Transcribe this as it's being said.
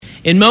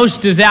In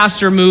most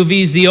disaster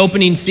movies, the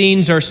opening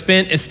scenes are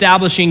spent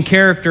establishing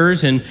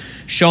characters and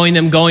showing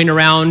them going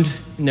around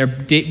in their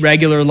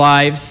regular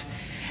lives.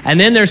 And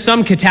then there's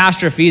some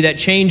catastrophe that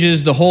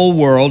changes the whole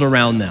world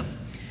around them.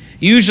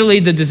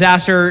 Usually the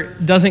disaster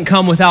doesn't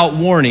come without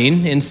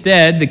warning.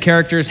 Instead, the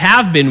characters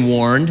have been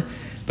warned,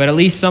 but at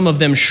least some of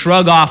them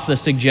shrug off the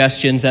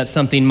suggestions that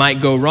something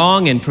might go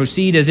wrong and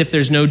proceed as if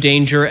there's no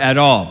danger at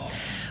all.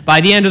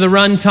 By the end of the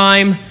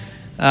runtime,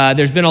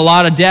 there's been a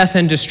lot of death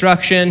and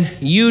destruction.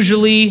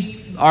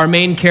 Usually, our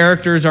main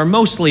characters are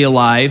mostly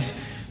alive,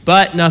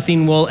 but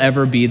nothing will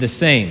ever be the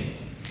same.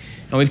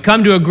 Now, we've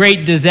come to a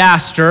great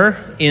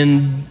disaster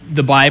in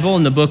the Bible,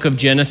 in the book of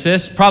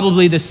Genesis,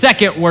 probably the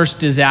second worst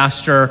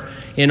disaster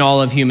in all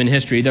of human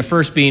history. The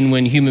first being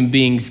when human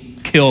beings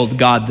killed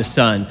God the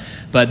Son.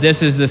 But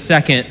this is the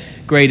second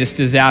greatest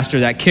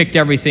disaster that kicked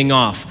everything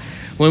off.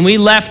 When we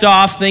left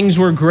off, things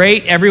were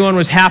great. Everyone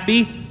was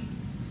happy.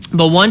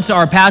 But once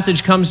our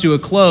passage comes to a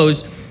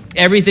close,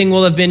 everything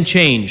will have been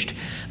changed.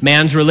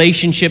 Man's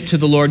relationship to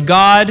the Lord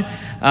God,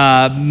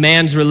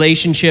 man's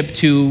relationship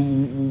to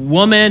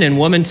woman and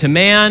woman to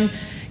man,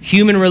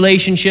 human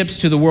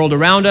relationships to the world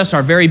around us,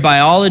 our very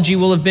biology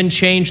will have been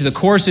changed. The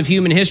course of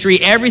human history,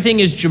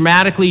 everything is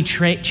dramatically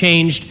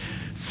changed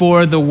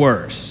for the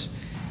worse.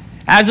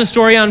 As the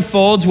story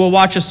unfolds, we'll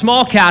watch a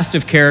small cast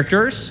of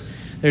characters.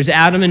 There's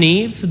Adam and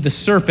Eve, the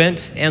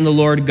serpent, and the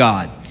Lord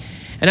God.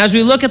 And as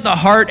we look at the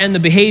heart and the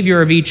behavior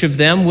of each of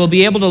them, we'll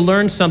be able to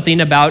learn something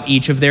about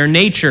each of their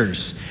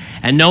natures.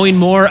 And knowing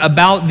more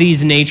about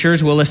these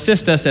natures will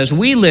assist us as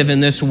we live in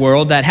this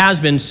world that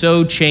has been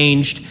so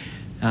changed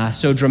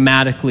so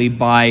dramatically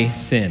by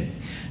sin.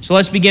 So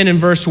let's begin in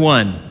verse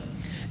 1.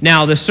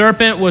 Now the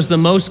serpent was the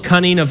most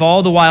cunning of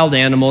all the wild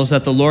animals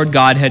that the Lord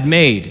God had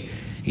made.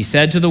 He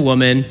said to the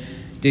woman,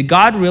 "Did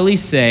God really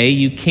say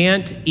you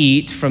can't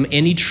eat from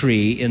any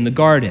tree in the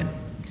garden?"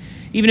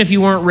 Even if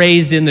you weren't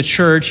raised in the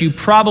church, you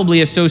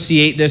probably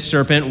associate this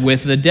serpent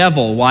with the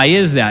devil. Why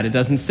is that? It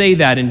doesn't say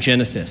that in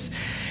Genesis.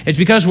 It's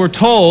because we're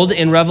told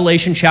in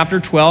Revelation chapter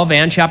 12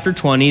 and chapter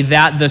 20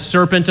 that the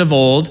serpent of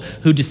old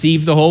who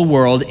deceived the whole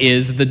world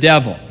is the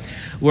devil.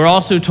 We're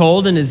also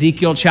told in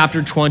Ezekiel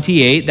chapter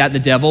 28 that the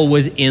devil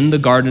was in the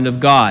garden of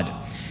God.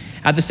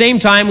 At the same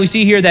time, we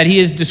see here that he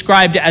is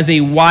described as a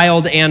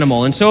wild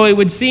animal. And so it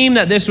would seem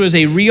that this was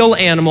a real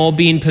animal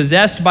being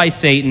possessed by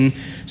Satan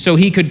so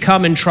he could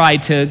come and try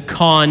to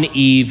con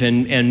Eve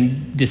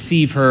and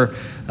deceive her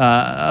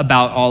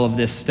about all of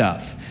this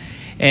stuff.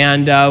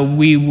 And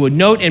we would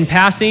note in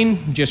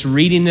passing, just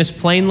reading this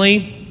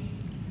plainly,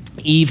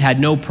 Eve had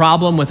no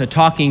problem with a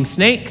talking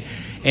snake.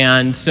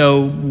 And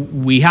so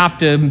we have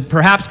to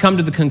perhaps come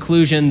to the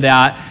conclusion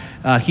that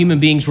human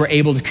beings were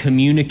able to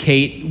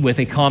communicate with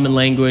a common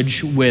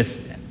language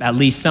with at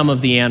least some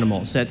of the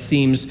animals. That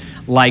seems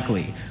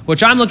likely,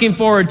 which I'm looking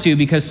forward to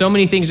because so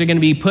many things are going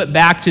to be put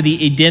back to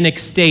the Edenic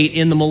state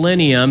in the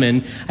millennium,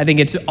 and I think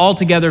it's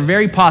altogether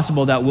very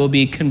possible that we'll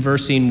be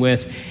conversing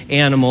with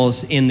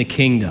animals in the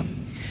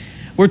kingdom.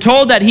 We're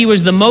told that he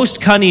was the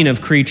most cunning of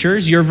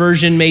creatures. Your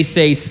version may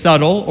say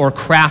subtle or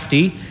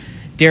crafty.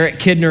 Derek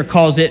Kidner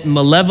calls it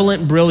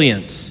malevolent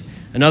brilliance.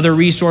 Another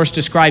resource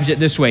describes it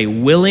this way: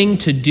 willing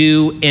to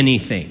do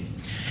anything.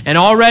 And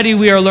already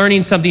we are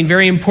learning something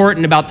very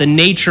important about the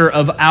nature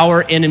of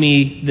our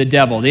enemy, the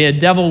devil. The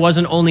devil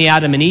wasn't only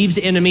Adam and Eve's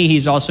enemy,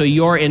 he's also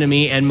your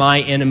enemy and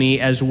my enemy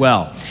as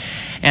well.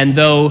 And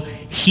though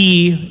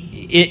he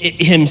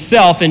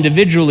himself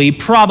individually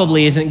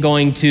probably isn't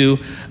going to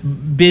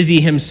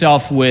busy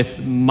himself with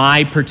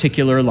my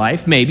particular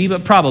life, maybe,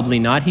 but probably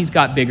not. He's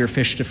got bigger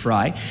fish to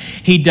fry.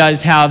 He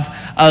does have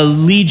a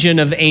legion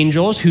of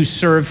angels who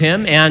serve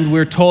him, and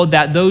we're told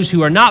that those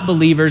who are not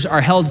believers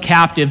are held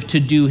captive to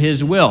do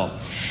his will.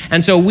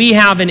 And so we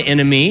have an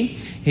enemy,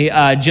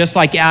 just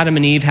like Adam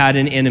and Eve had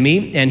an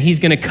enemy, and he's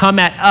going to come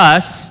at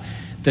us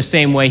the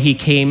same way he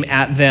came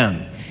at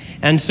them.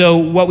 And so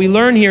what we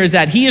learn here is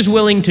that he is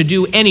willing to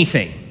do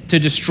anything to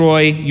destroy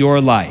your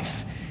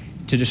life,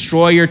 to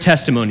destroy your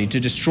testimony, to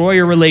destroy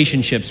your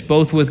relationships,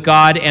 both with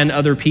God and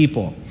other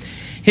people.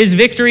 His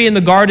victory in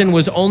the garden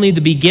was only the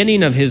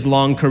beginning of his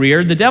long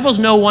career. The devil's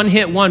no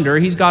one-hit wonder.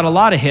 He's got a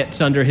lot of hits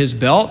under his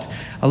belt,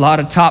 a lot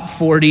of top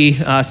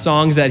 40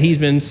 songs that he's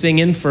been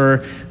singing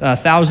for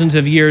thousands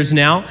of years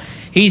now.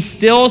 He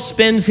still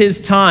spends his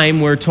time,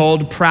 we're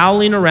told,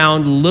 prowling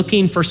around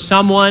looking for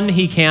someone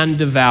he can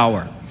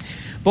devour.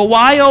 But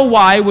why, oh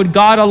why, would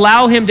God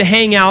allow him to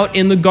hang out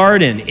in the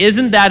garden?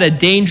 Isn't that a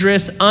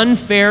dangerous,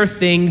 unfair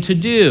thing to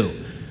do?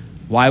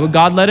 Why would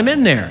God let him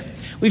in there?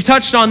 We've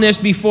touched on this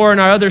before in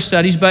our other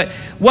studies, but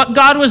what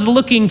God was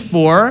looking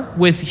for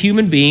with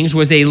human beings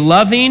was a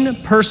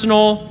loving,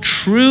 personal,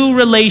 true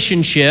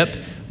relationship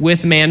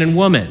with man and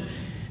woman.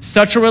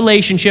 Such a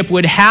relationship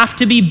would have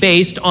to be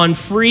based on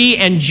free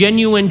and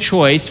genuine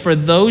choice for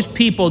those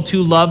people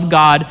to love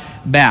God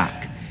back.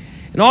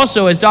 And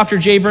also, as Dr.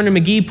 J. Vernon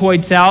McGee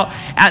points out,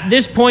 at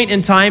this point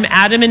in time,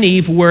 Adam and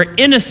Eve were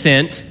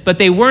innocent, but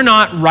they were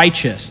not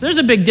righteous. There's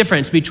a big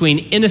difference between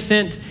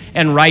innocent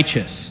and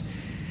righteous.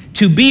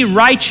 To be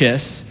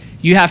righteous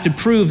You have to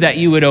prove that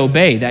you would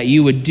obey, that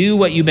you would do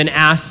what you've been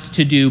asked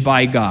to do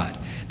by God.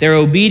 Their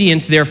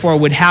obedience, therefore,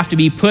 would have to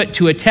be put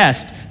to a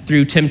test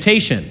through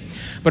temptation.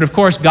 But of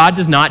course, God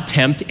does not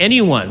tempt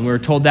anyone. We're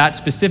told that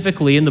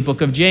specifically in the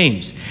book of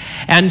James.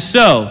 And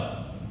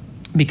so,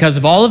 because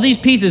of all of these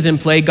pieces in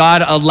play,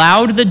 God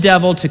allowed the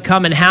devil to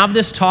come and have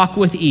this talk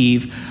with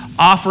Eve,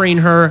 offering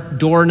her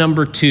door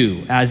number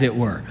 2, as it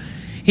were.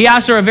 He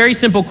asked her a very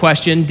simple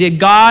question: did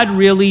God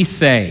really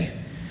say?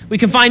 We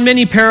can find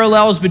many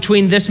parallels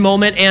between this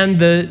moment and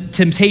the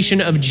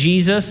temptation of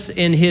Jesus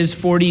in his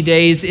 40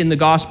 days in the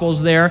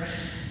Gospels there.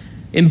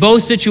 In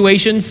both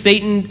situations,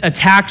 Satan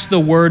attacks the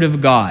word of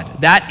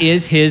God. That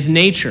is his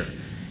nature.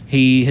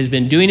 He has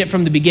been doing it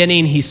from the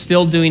beginning. He's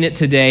still doing it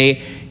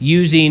today,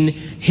 using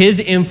his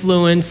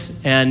influence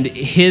and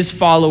his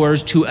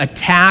followers to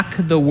attack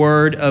the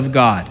word of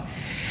God.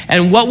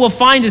 And what we'll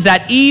find is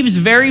that Eve's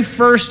very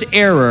first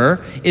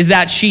error is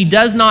that she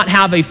does not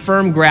have a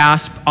firm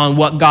grasp on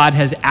what God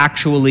has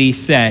actually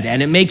said,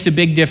 and it makes a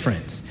big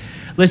difference.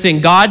 Listen,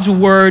 God's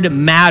word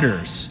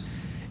matters,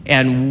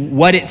 and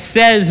what it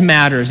says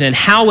matters, and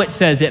how it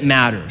says it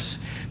matters.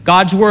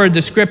 God's word,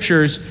 the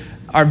scriptures,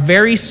 are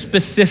very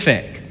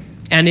specific,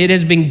 and it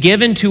has been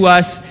given to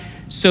us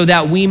so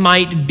that we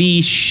might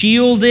be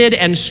shielded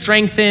and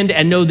strengthened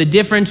and know the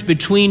difference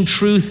between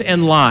truth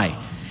and lie.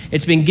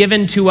 It's been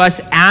given to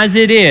us as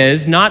it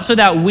is, not so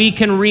that we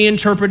can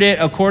reinterpret it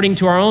according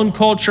to our own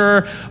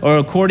culture or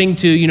according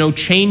to,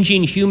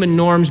 changing human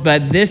norms,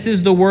 but this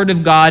is the word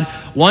of God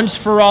once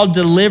for all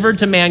delivered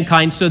to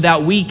mankind so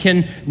that we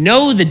can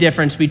know the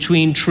difference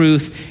between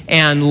truth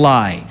and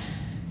lie.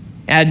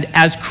 And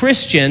as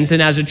Christians and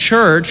as a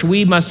church,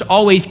 we must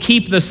always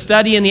keep the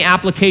study and the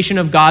application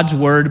of God's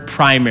word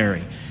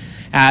primary.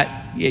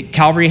 At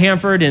Calvary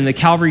Hanford and the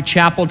Calvary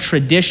Chapel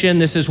tradition,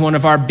 this is one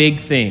of our big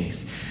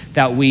things,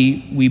 that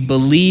we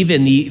believe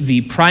in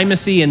the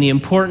primacy and the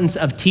importance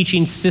of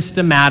teaching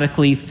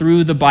systematically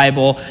through the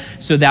Bible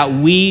so that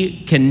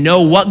we can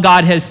know what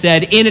God has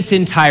said in its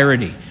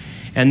entirety.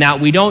 And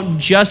that we don't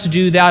just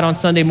do that on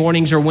Sunday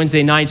mornings or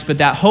Wednesday nights, but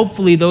that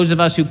hopefully those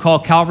of us who call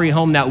Calvary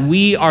home, that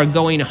we are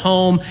going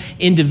home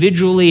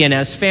individually and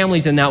as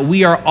families, and that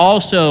we are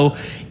also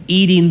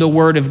eating the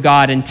word of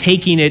God and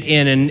taking it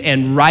in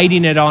and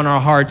writing it on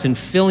our hearts and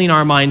filling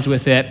our minds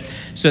with it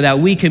so that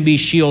we can be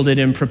shielded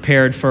and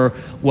prepared for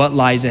what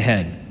lies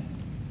ahead.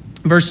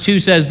 Verse 2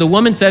 says, the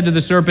woman said to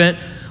the serpent,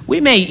 we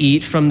may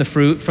eat from the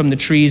fruit from the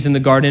trees in the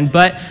garden,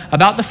 but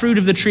about the fruit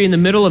of the tree in the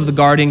middle of the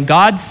garden,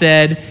 God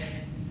said,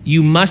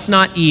 you must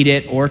not eat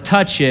it or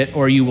touch it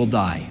or you will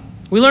die.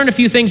 We learn a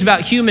few things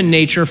about human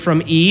nature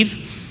from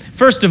Eve.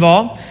 First of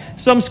all,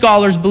 some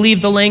scholars believe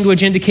the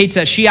language indicates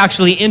that she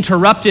actually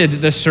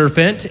interrupted the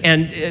serpent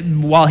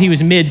and while he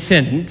was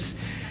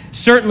mid-sentence.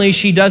 Certainly,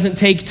 she doesn't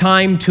take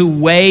time to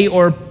weigh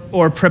or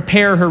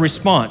prepare her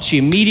response. She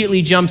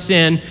immediately jumps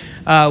in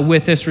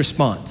with this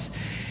response.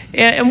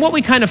 And what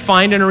we kind of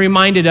find and are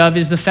reminded of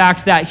is the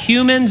fact that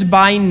humans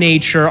by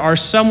nature are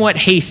somewhat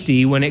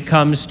hasty when it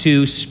comes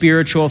to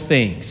spiritual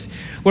things.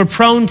 We're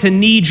prone to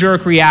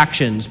knee-jerk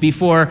reactions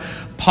before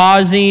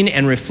pausing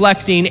and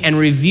reflecting and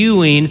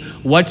reviewing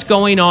what's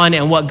going on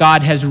and what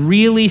God has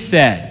really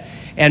said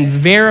and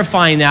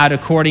verifying that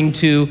according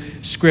to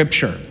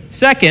Scripture.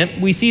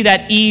 Second, we see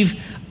that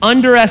Eve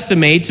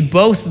underestimates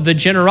both the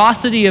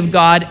generosity of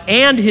God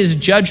and his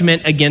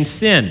judgment against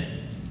sin.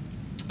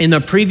 In the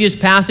previous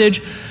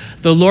passage,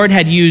 the Lord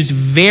had used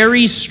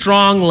very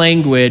strong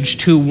language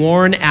to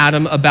warn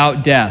Adam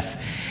about death.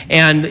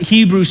 And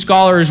Hebrew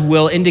scholars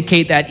will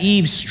indicate that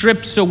Eve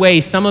strips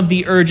away some of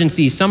the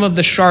urgency, some of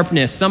the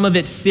sharpness, some of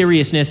its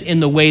seriousness in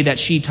the way that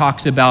she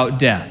talks about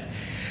death.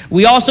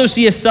 We also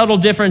see a subtle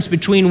difference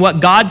between what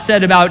God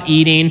said about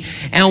eating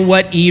and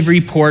what Eve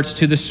reports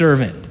to the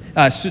serpent.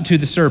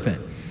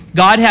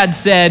 God had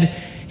said,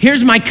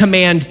 here's my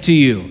command to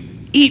you.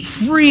 Eat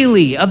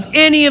freely of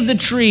any of the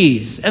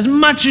trees, as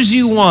much as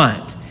you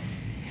want.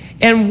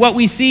 And what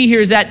we see here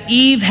is that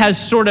Eve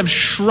has sort of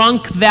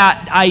shrunk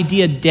that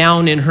idea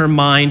down in her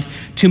mind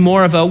to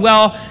more of a,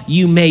 well,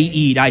 you may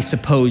eat, I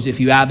suppose, if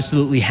you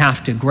absolutely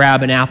have to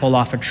grab an apple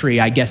off a tree.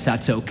 I guess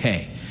that's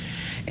okay.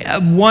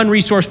 One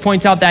resource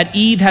points out that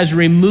Eve has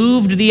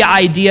removed the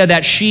idea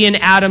that she and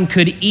Adam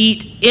could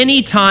eat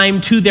any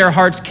time to their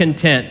heart's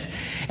content.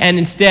 And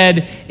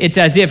instead, it's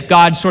as if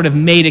God sort of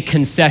made a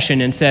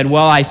concession and said,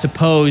 well, I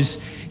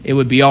suppose it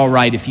would be all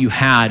right if you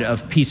had a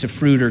piece of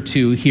fruit or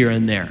two here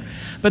and there.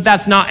 But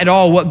that's not at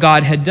all what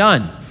God had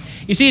done.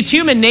 You see, it's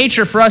human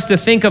nature for us to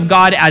think of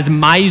God as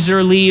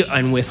miserly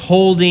and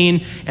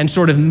withholding and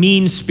sort of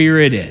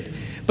mean-spirited.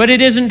 But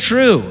it isn't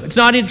true. It's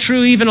not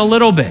true even a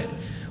little bit.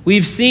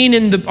 We've seen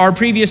in our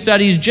previous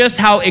studies just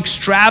how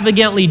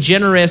extravagantly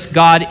generous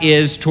God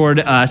is toward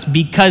us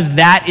because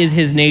that is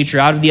his nature.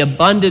 Out of the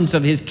abundance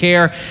of his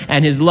care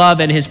and his love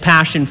and his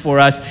passion for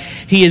us,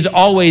 he is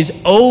always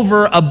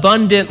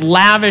overabundant,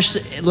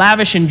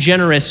 lavish and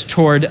generous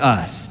toward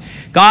us.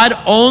 God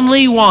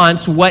only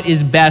wants what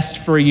is best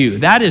for you.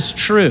 That is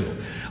true.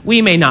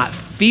 We may not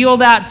feel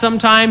that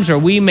sometimes, or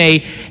we may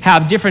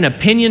have different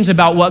opinions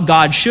about what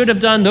God should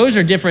have done. Those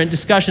are different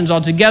discussions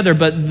altogether,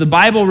 but the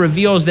Bible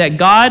reveals that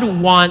God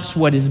wants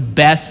what is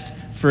best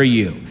for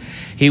you.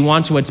 He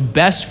wants what's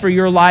best for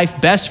your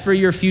life, best for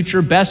your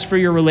future, best for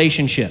your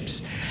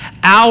relationships.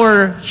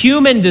 Our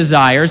human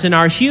desires and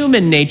our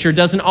human nature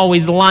doesn't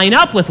always line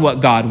up with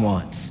what God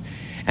wants.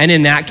 And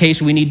in that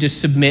case, we need to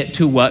submit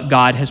to what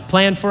God has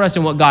planned for us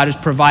and what God has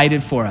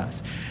provided for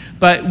us.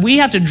 But we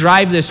have to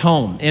drive this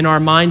home in our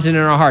minds and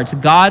in our hearts.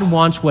 God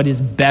wants what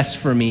is best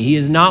for me. He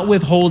is not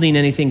withholding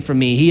anything from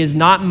me. He is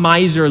not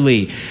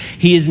miserly.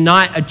 He is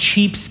not a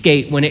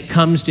cheapskate when it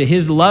comes to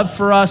his love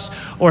for us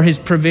or his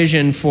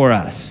provision for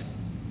us.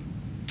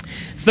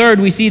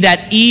 Third, we see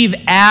that Eve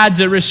adds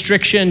a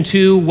restriction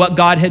to what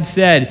God had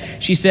said.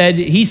 He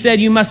said,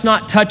 you must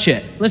not touch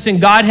it. Listen,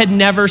 God had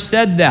never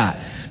said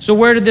that. So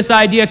where did this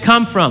idea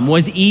come from?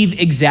 Was Eve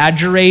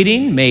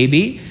exaggerating?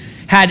 Maybe.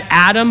 Had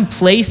Adam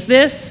placed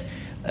this,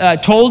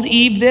 told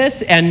Eve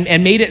this, and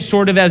made it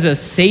sort of as a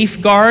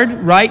safeguard,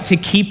 right, to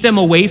keep them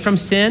away from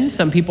sin?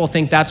 Some people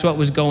think that's what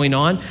was going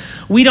on.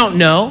 We don't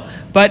know.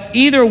 But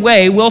either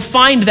way, we'll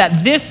find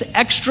that this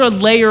extra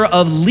layer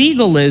of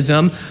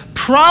legalism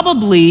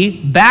probably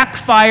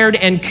backfired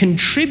and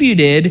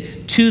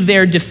contributed to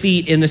their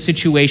defeat in the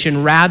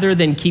situation rather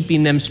than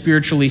keeping them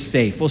spiritually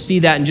safe. We'll see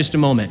that in just a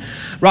moment.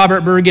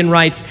 Robert Bergen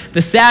writes,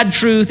 the sad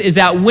truth is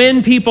that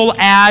when people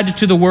add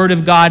to the word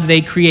of God, they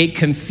create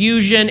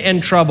confusion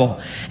and trouble.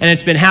 And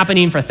it's been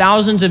happening for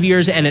thousands of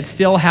years, and it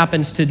still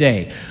happens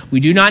today. We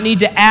do not need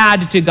to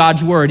add to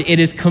God's word. It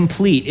is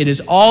complete. It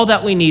is all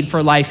that we need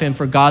for life and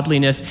for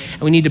godliness.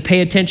 And we need to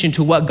pay attention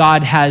to what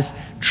God has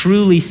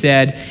truly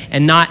said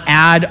and not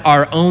add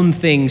our own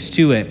things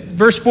to it.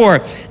 Verse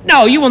 4,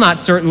 no, you will not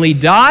certainly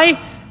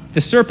die.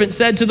 The serpent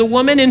said to the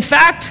woman, in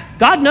fact,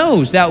 God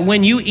knows that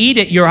when you eat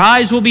it, your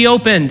eyes will be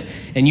opened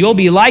and you'll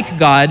be like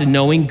God,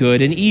 knowing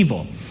good and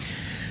evil.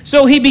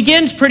 So he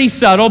begins pretty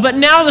subtle, but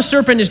now the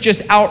serpent is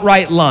just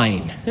outright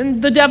lying.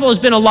 And the devil has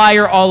been a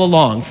liar all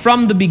along,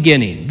 from the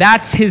beginning.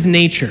 That's his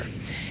nature.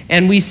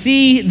 And we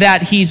see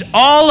that he's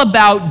all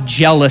about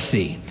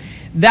jealousy.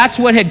 That's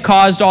what had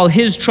caused all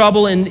his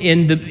trouble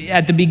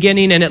at the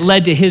beginning, and it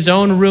led to his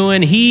own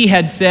ruin. He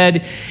had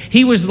said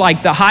he was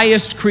like the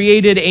highest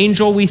created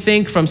angel, we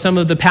think, from some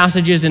of the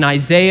passages in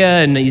Isaiah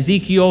and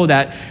Ezekiel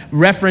that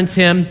reference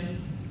him.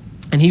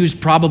 And he was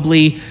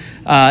probably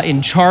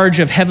in charge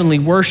of heavenly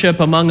worship,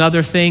 among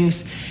other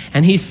things.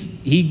 And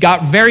he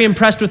got very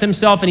impressed with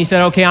himself, and he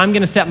said, okay, I'm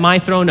going to set my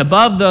throne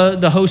above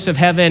the hosts of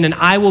heaven, and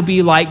I will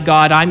be like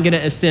God. I'm going to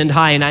ascend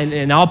high,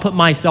 and I'll put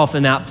myself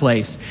in that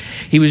place.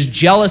 He was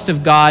jealous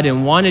of God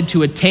and wanted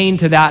to attain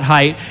to that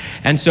height,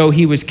 and so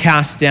he was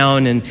cast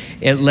down, and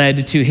it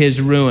led to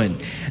his ruin.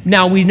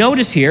 Now, we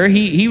notice here,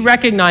 he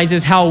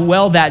recognizes how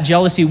well that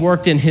jealousy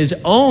worked in his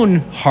own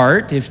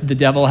heart, if the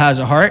devil has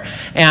a heart,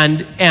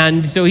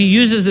 and so he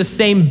uses the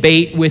same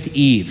bait with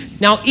Eve.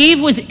 Now,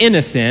 Eve was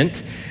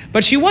innocent,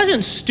 but she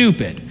wasn't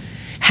stupid.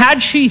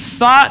 Had she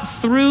thought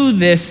through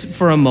this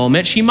for a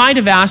moment, she might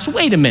have asked,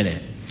 wait a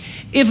minute.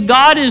 If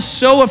God is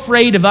so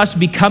afraid of us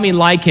becoming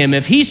like him,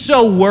 if he's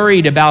so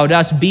worried about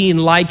us being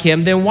like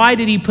him, then why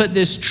did he put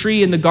this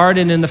tree in the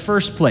garden in the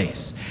first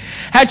place?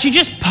 Had she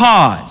just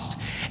paused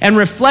and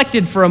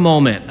reflected for a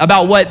moment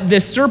about what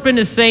this serpent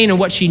is saying and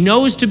what she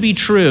knows to be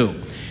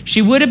true,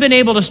 she would have been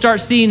able to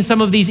start seeing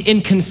some of these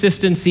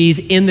inconsistencies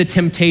in the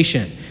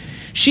temptation.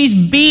 She's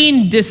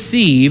being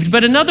deceived,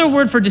 but another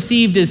word for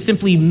deceived is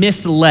simply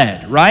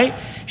misled, right?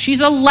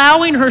 She's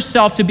allowing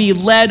herself to be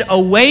led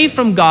away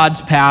from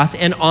God's path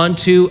and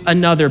onto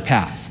another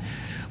path.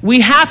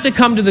 We have to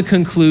come to the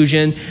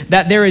conclusion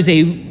that there is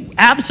an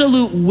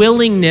absolute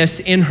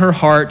willingness in her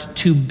heart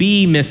to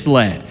be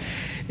misled.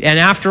 And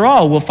after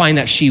all, we'll find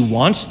that she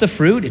wants the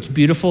fruit. It's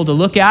beautiful to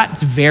look at.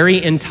 It's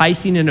very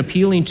enticing and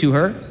appealing to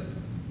her.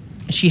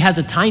 She has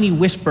a tiny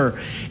whisper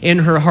in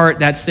her heart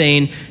that's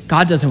saying,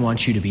 God doesn't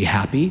want you to be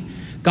happy.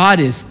 God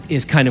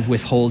is kind of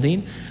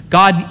withholding.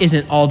 God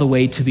isn't all the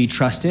way to be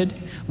trusted.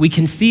 We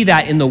can see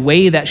that in the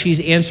way that she's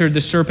answered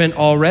the serpent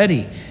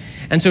already.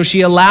 And so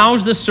she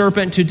allows the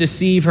serpent to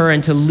deceive her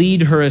and to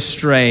lead her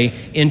astray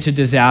into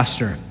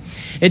disaster.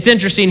 It's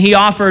interesting, he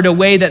offered a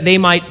way that they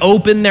might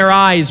open their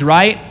eyes,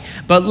 right?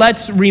 But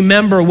let's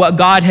remember what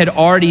God had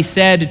already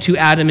said to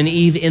Adam and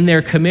Eve in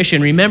their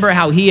commission. Remember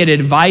how he had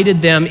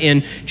invited them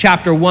in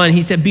chapter 1.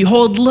 He said,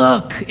 behold,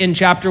 look, in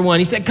chapter 1.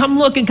 He said, come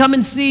look and come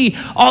and see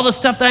all the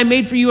stuff that I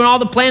made for you and all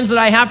the plans that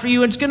I have for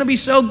you. And it's going to be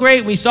so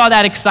great. We saw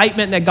that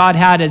excitement that God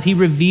had as he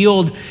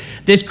revealed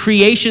this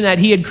creation that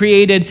he had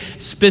created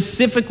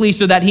specifically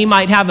so that he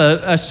might have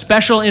a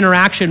special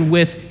interaction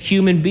with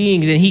human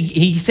beings. And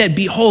he said,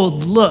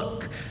 behold, look.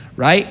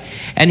 Right?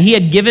 And he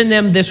had given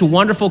them this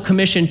wonderful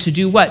commission to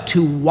do what?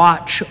 To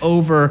watch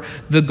over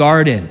the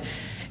garden.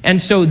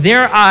 And so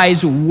their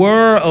eyes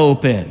were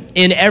open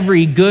in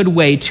every good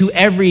way to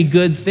every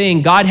good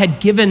thing. God had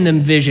given them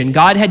vision.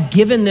 God had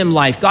given them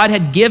life. God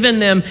had given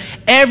them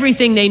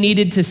everything they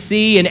needed to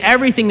see and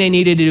everything they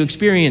needed to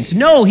experience.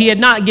 No, he had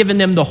not given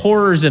them the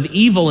horrors of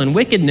evil and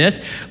wickedness,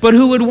 but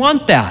who would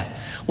want that?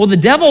 Well, the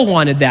devil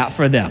wanted that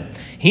for them.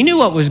 He knew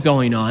what was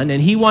going on,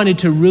 and he wanted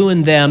to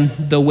ruin them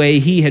the way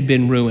he had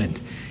been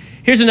ruined.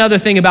 Here's another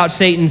thing about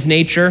Satan's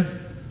nature,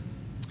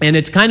 and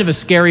it's kind of a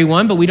scary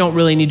one, but we don't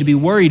really need to be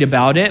worried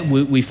about it.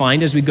 We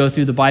find as we go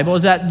through the Bible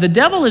is that the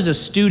devil is a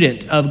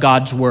student of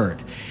God's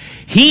word.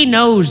 He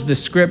knows the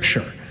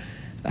scripture.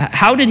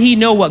 How did he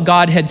know what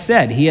God had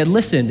said? He had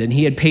listened and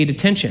he had paid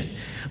attention.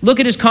 Look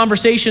at his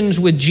conversations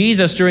with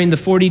Jesus during the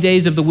 40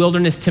 days of the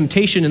wilderness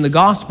temptation in the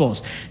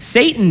Gospels.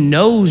 Satan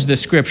knows the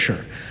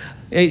scripture.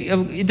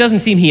 It doesn't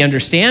seem he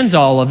understands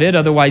all of it.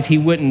 Otherwise, he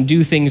wouldn't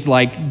do things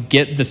like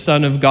get the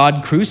Son of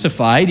God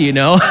crucified, you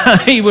know.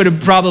 He would have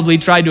probably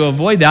tried to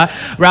avoid that.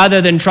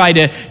 Rather than try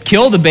to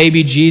kill the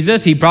baby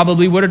Jesus, he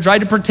probably would have tried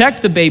to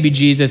protect the baby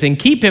Jesus and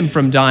keep him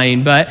from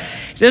dying. But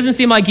it doesn't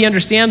seem like he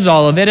understands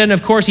all of it. And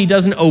of course, he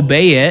doesn't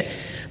obey it.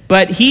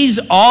 But he's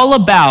all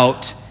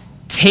about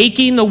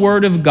taking the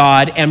word of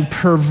God and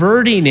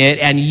perverting it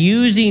and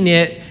using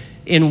it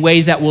in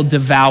ways that will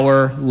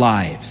devour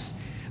lives.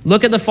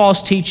 Look at the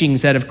false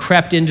teachings that have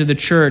crept into the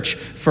church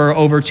for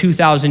over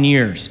 2,000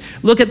 years.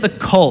 Look at the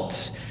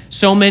cults.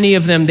 So many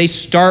of them, they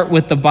start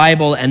with the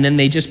Bible and then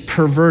they just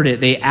pervert it.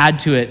 They add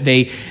to it.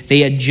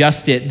 They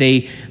adjust it.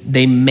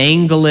 They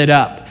mangle it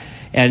up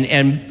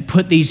and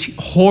put these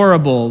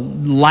horrible,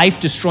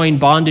 life-destroying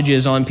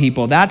bondages on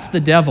people. That's the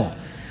devil.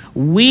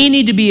 We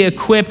need to be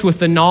equipped with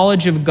the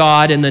knowledge of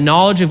God and the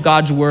knowledge of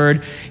God's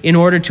word in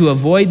order to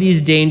avoid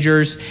these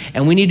dangers.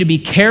 And we need to be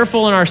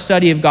careful in our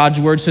study of God's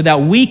word so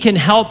that we can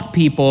help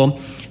people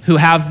who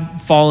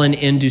have fallen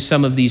into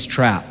some of these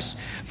traps.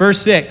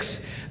 Verse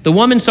 6, the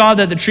woman saw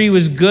that the tree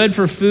was good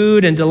for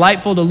food and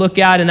delightful to look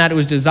at, and that it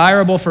was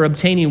desirable for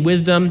obtaining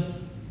wisdom.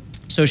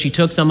 So she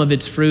took some of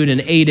its fruit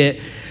and ate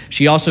it.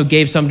 She also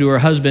gave some to her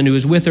husband who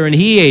was with her, and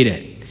he ate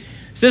it.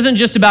 This isn't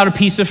just about a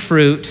piece of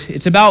fruit.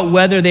 It's about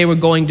whether they were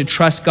going to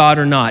trust God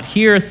or not.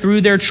 Here, through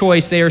their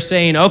choice, they are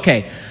saying,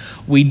 okay,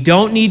 we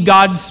don't need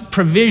God's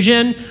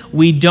provision,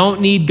 we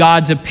don't need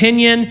God's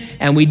opinion,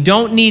 and we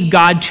don't need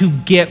God to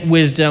get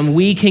wisdom.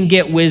 We can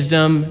get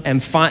wisdom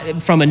and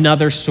from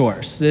another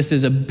source. This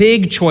is a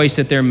big choice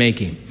that they're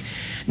making.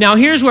 Now,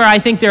 here's where I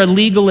think their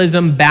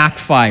legalism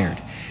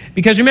backfired.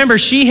 Because remember,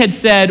 she had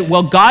said,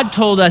 well, God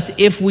told us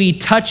if we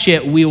touch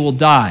it, we will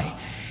die.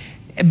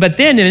 But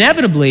then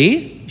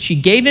inevitably, she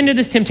gave into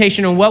this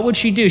temptation, and what would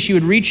she do? She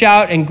would reach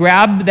out and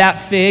grab that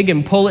fig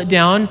and pull it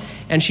down,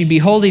 and she'd be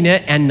holding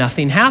it, and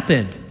nothing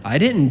happened. I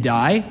didn't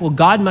die. Well,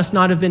 God must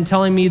not have been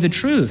telling me the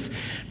truth.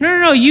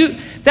 No,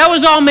 that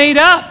was all made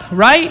up,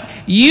 right?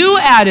 You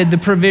added the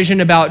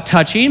provision about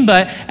touching,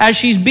 but as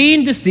she's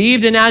being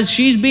deceived and as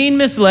she's being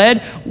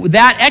misled,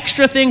 that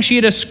extra thing she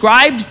had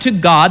ascribed to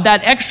God,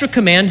 that extra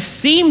command,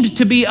 seemed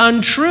to be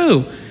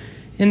untrue.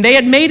 And they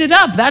had made it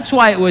up. That's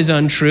why it was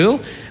untrue.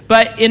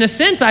 But in a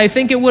sense, I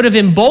think it would have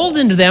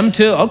emboldened them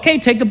to, okay,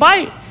 take a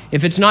bite.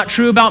 If it's not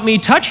true about me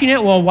touching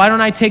it, well, why don't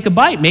I take a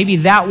bite? Maybe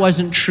that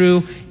wasn't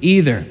true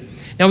either.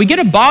 Now, we get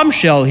a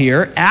bombshell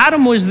here.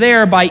 Adam was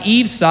there by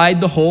Eve's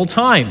side the whole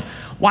time.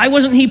 Why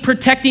wasn't he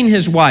protecting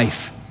his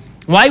wife?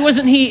 Why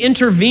wasn't he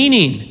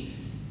intervening?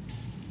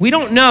 We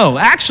don't know.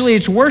 Actually,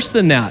 it's worse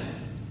than that.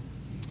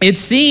 It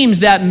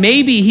seems that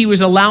maybe he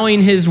was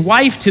allowing his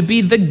wife to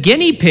be the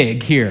guinea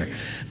pig here.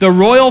 The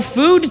royal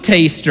food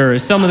taster,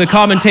 as some of the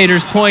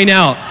commentators point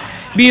out.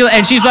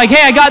 And she's like,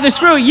 hey, I got this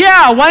fruit.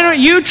 Yeah, why don't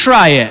you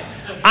try it?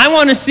 I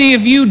want to see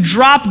if you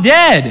drop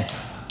dead.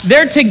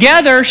 They're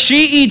together.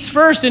 She eats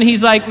first, and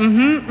he's like, okay,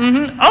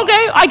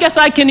 I guess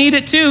I can eat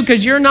it too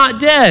because you're not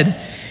dead.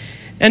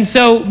 And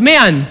so,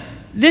 man,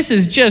 this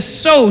is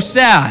just so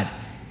sad.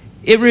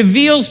 It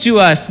reveals to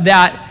us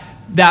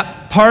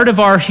that part of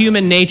our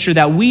human nature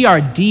that we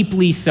are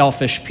deeply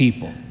selfish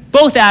people.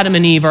 Both Adam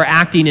and Eve are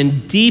acting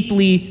in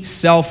deeply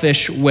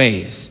selfish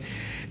ways.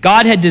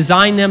 God had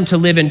designed them to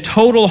live in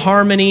total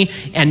harmony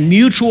and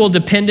mutual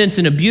dependence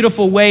in a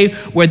beautiful way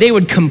where they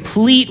would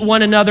complete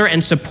one another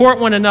and support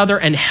one another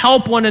and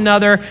help one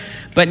another.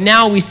 But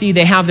now we see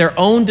they have their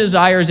own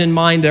desires in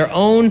mind, their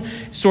own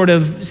sort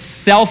of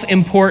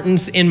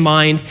self-importance in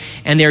mind,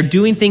 and they're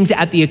doing things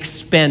at the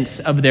expense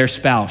of their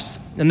spouse.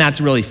 And that's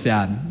really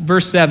sad.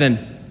 Verse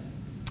 7.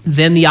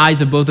 Then the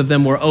eyes of both of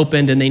them were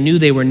opened, and they knew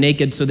they were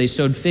naked, so they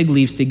sewed fig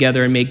leaves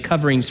together and made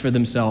coverings for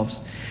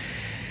themselves.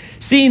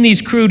 Seeing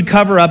these crude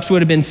cover-ups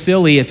would have been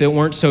silly if it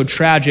weren't so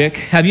tragic.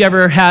 Have you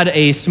ever had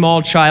a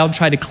small child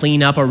try to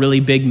clean up a really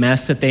big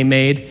mess that they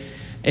made?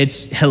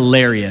 It's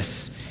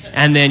hilarious.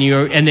 And then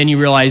you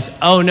realize,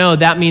 oh no,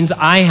 that means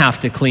I have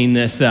to clean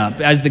this up.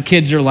 As the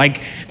kids are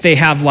like, they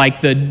have like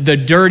the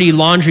dirty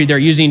laundry they're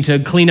using to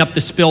clean up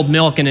the spilled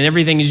milk, and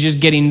everything is just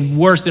getting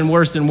worse and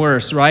worse and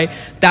worse, right?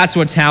 That's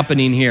what's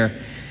happening here.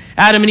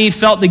 Adam and Eve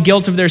felt the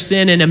guilt of their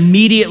sin, and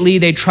immediately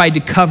they tried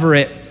to cover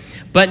it.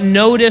 But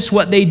notice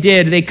what they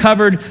did. They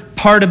covered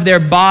part of their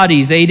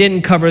bodies. They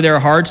didn't cover their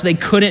hearts. They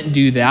couldn't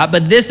do that.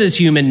 But this is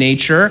human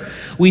nature.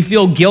 We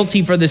feel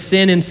guilty for the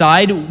sin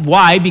inside.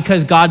 Why?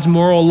 Because God's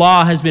moral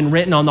law has been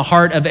written on the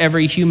heart of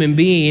every human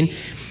being.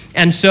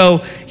 And so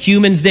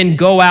humans then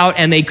go out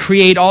and they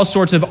create all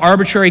sorts of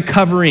arbitrary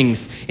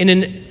coverings in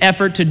an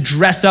effort to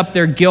dress up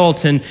their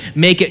guilt and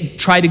make it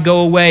try to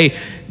go away.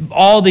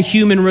 All the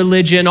human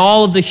religion,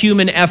 all of the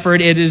human effort,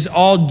 it is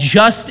all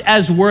just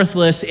as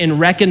worthless in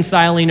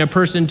reconciling a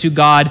person to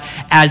God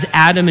as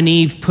Adam and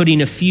Eve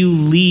putting a few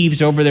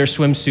leaves over their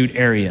swimsuit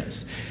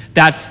areas.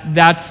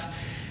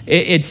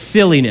 It's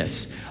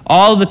silliness.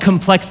 All the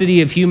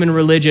complexity of human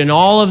religion,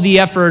 all of the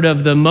effort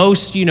of the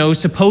most,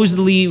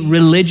 supposedly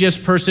religious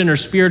person or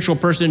spiritual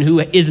person who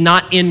is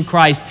not in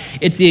Christ,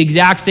 it's the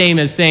exact same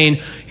as saying,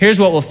 here's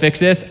what will fix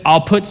this.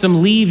 I'll put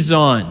some leaves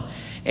on.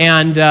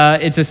 And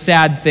it's a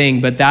sad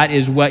thing, but that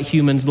is what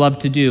humans love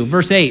to do.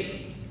 Verse 8,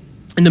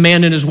 and the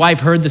man and his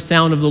wife heard the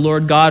sound of the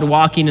Lord God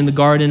walking in the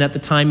garden at the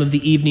time of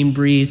the evening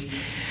breeze.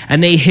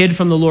 And they hid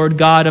from the Lord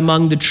God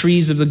among the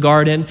trees of the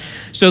garden.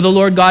 So the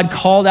Lord God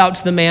called out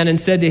to the man and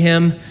said to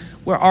him,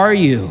 where are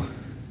you?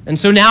 And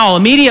so now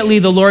immediately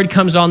the Lord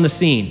comes on the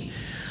scene.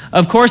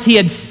 Of course, he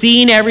had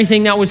seen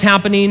everything that was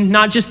happening,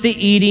 not just the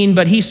eating,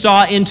 but he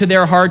saw into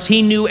their hearts.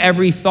 He knew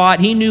every thought.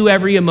 He knew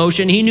every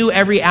emotion. He knew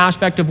every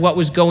aspect of what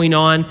was going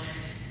on.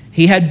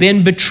 He had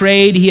been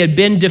betrayed. He had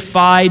been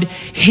defied.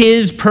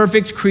 His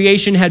perfect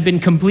creation had been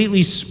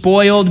completely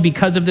spoiled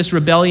because of this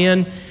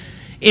rebellion.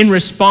 In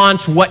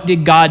response, what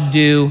did God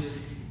do?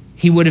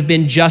 He would have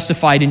been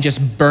justified in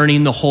just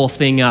burning the whole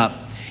thing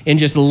up, in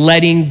just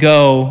letting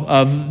go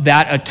of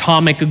that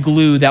atomic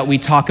glue that we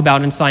talk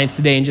about in science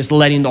today and just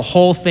letting the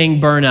whole thing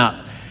burn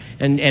up.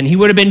 And he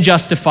would have been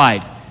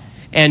justified.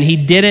 And he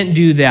didn't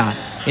do that.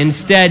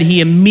 Instead,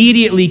 he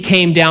immediately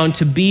came down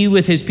to be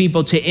with his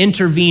people, to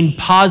intervene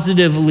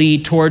positively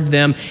toward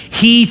them.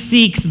 He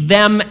seeks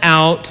them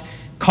out,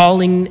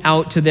 calling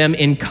out to them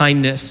in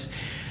kindness.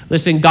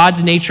 Listen,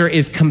 God's nature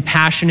is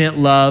compassionate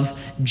love,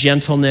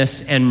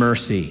 gentleness, and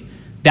mercy.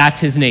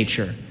 That's his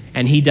nature,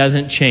 and he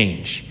doesn't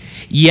change.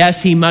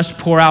 Yes, he must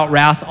pour out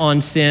wrath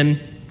on sin,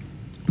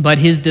 but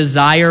his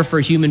desire for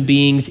human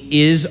beings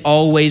is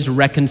always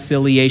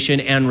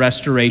reconciliation and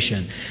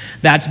restoration.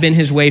 That's been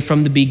his way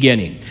from the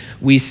beginning.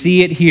 We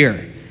see it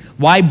here.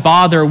 Why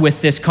bother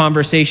with this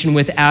conversation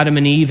with Adam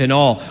and Eve and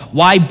all?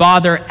 Why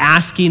bother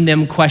asking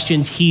them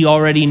questions he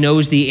already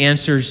knows the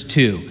answers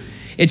to?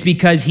 It's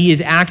because he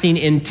is acting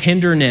in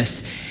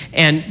tenderness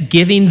and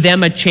giving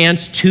them a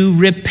chance to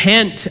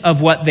repent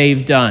of what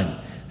they've done.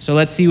 So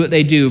let's see what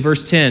they do.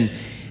 Verse 10.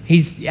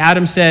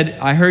 Adam said,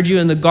 I heard you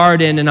in the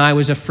garden and I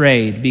was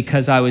afraid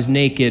because I was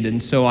naked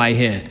and so I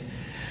hid.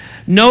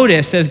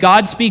 Notice, as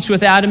God speaks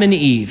with Adam and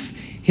Eve,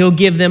 he'll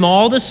give them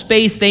all the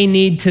space they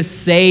need to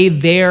say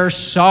they're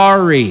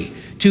sorry,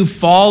 to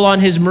fall on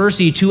his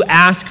mercy, to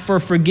ask for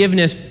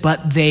forgiveness,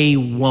 but they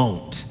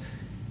won't.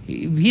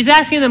 He's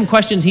asking them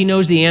questions he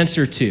knows the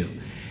answer to.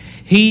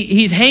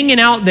 He's hanging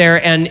out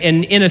there and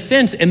in a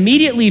sense,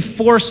 immediately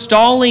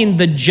forestalling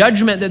the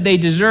judgment that they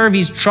deserve.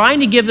 He's trying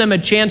to give them a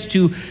chance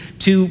to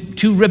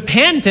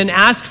repent and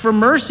ask for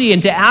mercy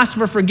and to ask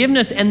for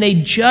forgiveness, and they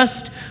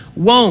just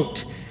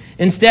won't.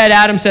 Instead,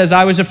 Adam says,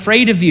 I was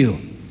afraid of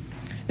you.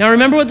 Now,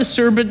 remember what the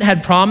serpent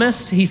had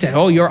promised? He said,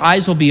 your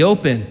eyes will be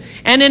open.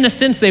 And in a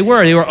sense, they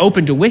were. They were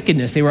open to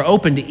wickedness. They were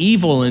open to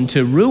evil and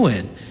to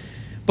ruin.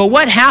 But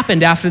what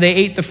happened after they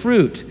ate the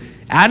fruit?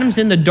 Adam's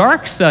in the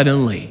dark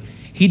suddenly.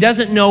 He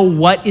doesn't know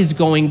what is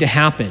going to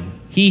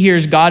happen. He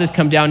hears God has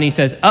come down and he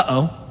says,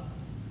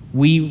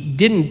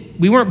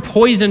 we weren't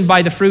poisoned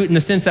by the fruit in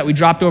the sense that we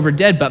dropped over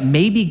dead, but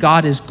maybe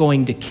God is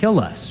going to kill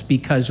us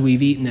because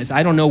we've eaten this.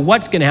 I don't know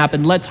what's going to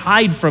happen. Let's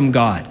hide from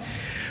God.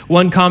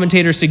 One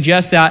commentator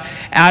suggests that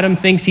Adam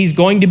thinks he's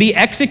going to be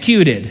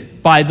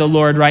executed by the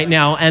Lord right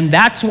now, and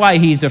that's why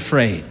he's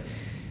afraid.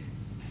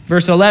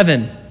 Verse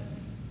 11,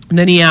 and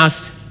then he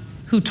asked,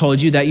 who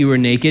told you that you were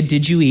naked?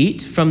 Did you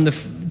eat from the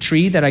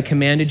tree that I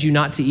commanded you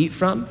not to eat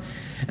from?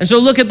 And so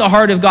look at the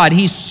heart of God.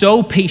 He's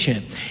so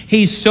patient.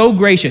 He's so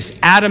gracious.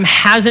 Adam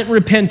hasn't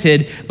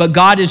repented, but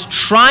God is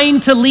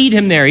trying to lead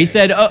him there. He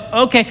said,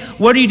 okay,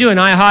 what are you doing?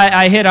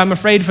 I hid. I'm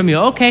afraid from you.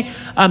 Okay.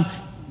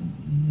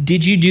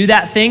 Did you do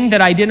that thing that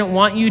I didn't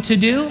want you to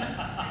do?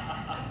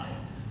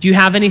 Do you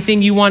have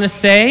anything you want to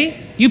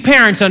say? You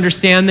parents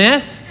understand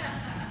this.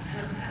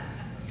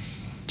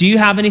 Do you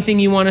have anything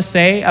you want to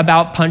say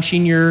about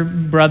punching your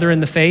brother in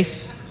the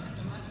face?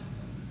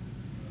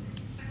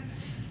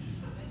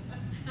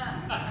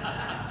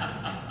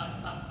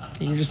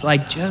 And you're just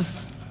like,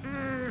 just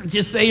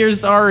say you're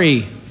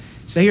sorry.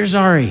 Say you're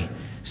sorry.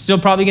 Still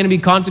probably going to be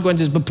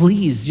consequences, but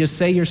please just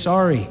say you're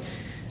sorry.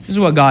 This is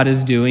what God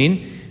is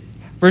doing.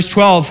 Verse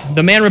 12,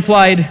 the man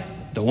replied,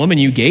 the woman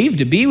you gave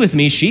to be with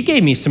me, she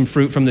gave me some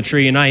fruit from the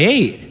tree and I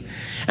ate.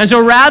 And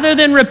so rather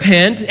than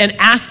repent and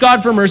ask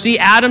God for mercy,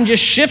 Adam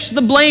just shifts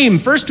the blame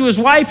first to his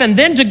wife and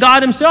then to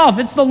God himself.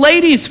 It's the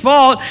lady's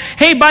fault.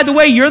 Hey, by the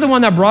way, you're the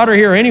one that brought her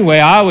here anyway.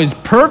 I was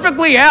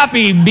perfectly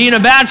happy being a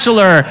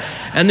bachelor.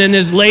 And then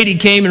this lady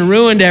came and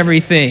ruined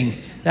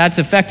everything. That's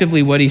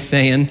effectively what he's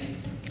saying.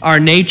 Our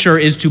nature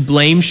is to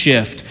blame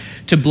shift,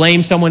 to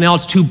blame someone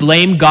else, to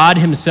blame God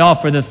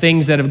himself for the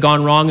things that have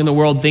gone wrong in the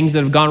world, things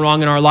that have gone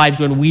wrong in our lives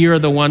when we are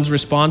the ones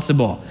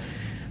responsible.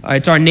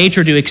 It's our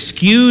nature to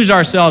excuse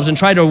ourselves and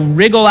try to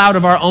wriggle out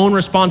of our own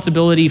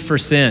responsibility for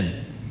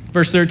sin.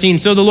 Verse 13,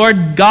 so the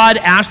Lord God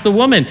asked the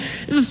woman,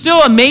 this is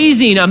still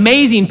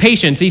amazing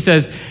patience. He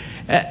says,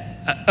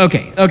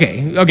 okay.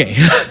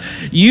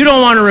 You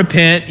don't want to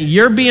repent.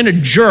 You're being a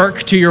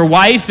jerk to your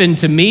wife and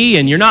to me,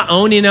 and you're not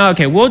owning it.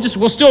 Okay, we'll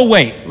still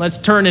wait. Let's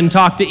turn and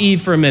talk to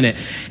Eve for a minute.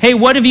 Hey,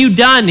 what have you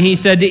done? He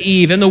said to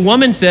Eve. And the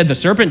woman said, the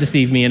serpent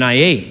deceived me and I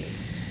ate.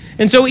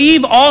 And so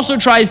Eve also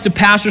tries to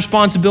pass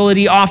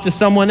responsibility off to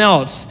someone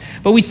else.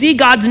 But we see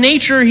God's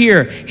nature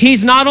here.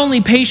 He's not only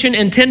patient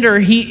and tender,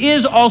 he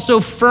is also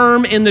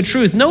firm in the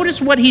truth.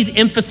 Notice what he's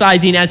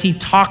emphasizing as he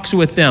talks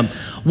with them.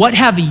 What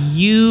have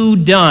you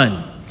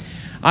done?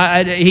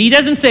 He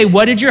doesn't say,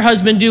 what did your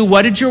husband do?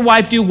 What did your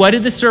wife do? What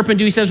did the serpent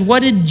do? He says,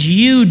 what did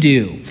you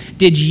do?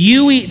 Did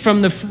you eat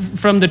from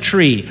the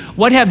tree?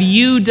 What have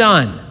you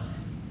done?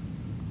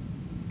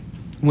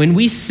 When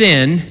we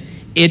sin,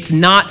 it's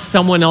not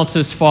someone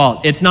else's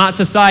fault. It's not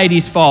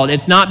society's fault.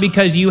 It's not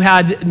because you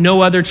had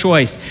no other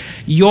choice.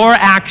 Your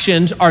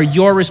actions are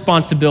your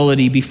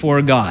responsibility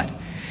before God.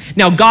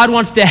 Now, God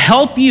wants to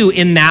help you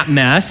in that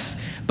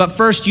mess, but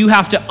first you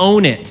have to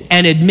own it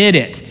and admit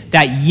it,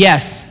 that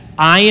yes,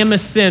 I am a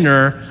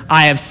sinner,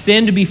 I have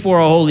sinned before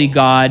a holy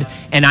God,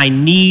 and I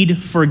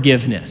need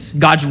forgiveness.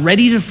 God's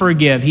ready to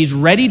forgive. He's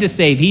ready to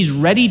save. He's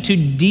ready to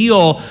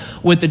deal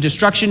with the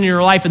destruction in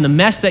your life and the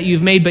mess that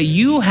you've made, but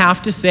you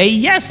have to say,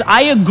 yes,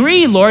 I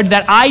agree, Lord,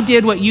 that I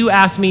did what you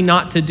asked me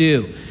not to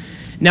do.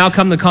 Now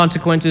come the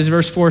consequences.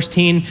 Verse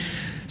 14,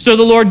 so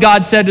the Lord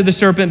God said to the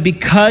serpent,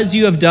 because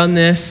you have done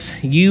this,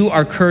 you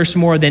are cursed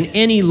more than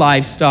any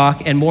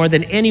livestock and more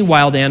than any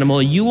wild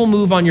animal. You will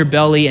move on your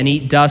belly and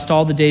eat dust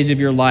all the days of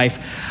your life.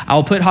 I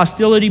will put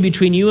hostility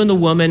between you and the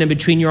woman and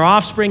between your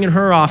offspring and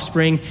her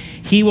offspring.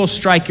 He will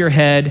strike your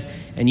head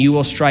and you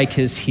will strike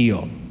his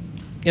heel.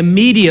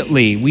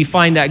 Immediately, we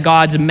find that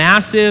God's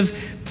massive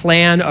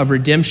plan of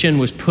redemption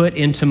was put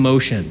into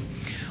motion.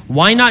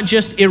 Why not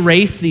just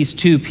erase these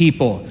two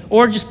people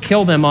or just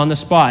kill them on the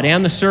spot,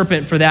 and the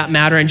serpent for that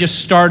matter, and just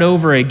start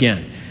over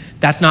again?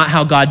 That's not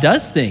how God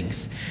does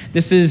things.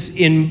 This is,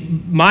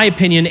 in my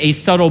opinion, a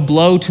subtle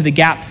blow to the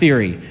gap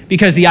theory,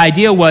 because the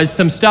idea was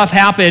some stuff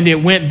happened, it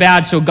went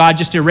bad, so God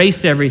just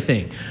erased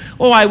everything.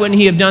 Well, why wouldn't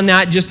he have done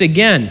that just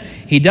again?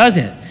 He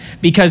doesn't.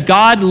 Because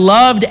God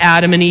loved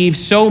Adam and Eve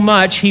so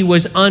much, he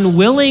was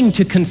unwilling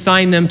to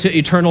consign them to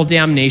eternal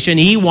damnation.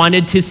 He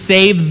wanted to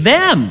save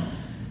them.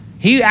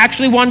 He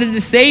actually wanted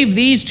to save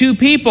these two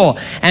people.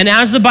 And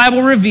as the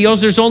Bible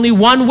reveals, there's only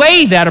one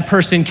way that a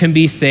person can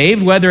be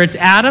saved, whether it's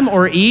Adam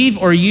or Eve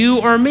or you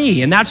or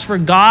me. And that's for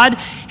God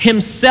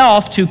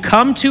himself to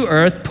come to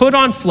earth, put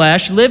on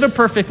flesh, live a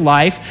perfect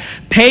life,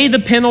 pay the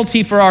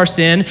penalty for our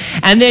sin,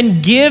 and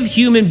then give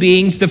human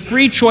beings the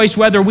free choice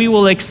whether we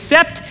will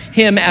accept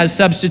him as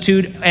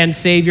substitute and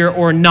savior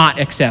or not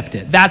accept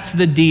it. That's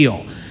the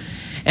deal.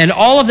 And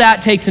all of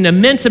that takes an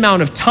immense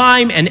amount of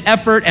time and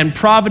effort and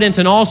providence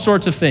and all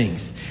sorts of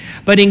things.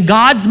 But in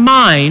God's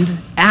mind,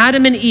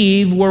 Adam and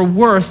Eve were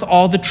worth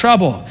all the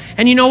trouble.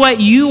 And you know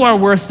what? You are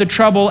worth the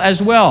trouble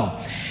as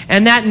well.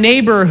 And that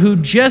neighbor who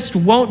just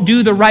won't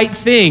do the right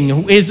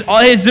thing is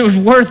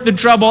worth the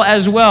trouble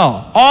as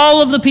well.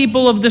 All of the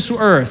people of this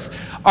earth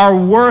are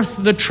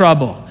worth the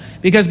trouble,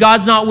 because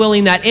God's not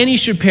willing that any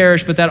should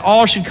perish, but that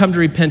all should come to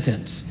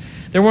repentance.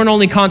 There weren't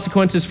only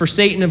consequences for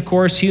Satan, of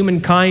course.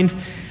 Humankind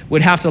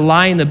would have to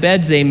lie in the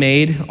beds they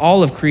made,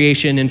 all of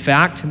creation, in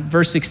fact.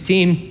 Verse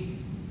 16,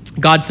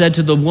 God said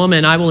to the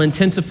woman, I will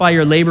intensify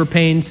your labor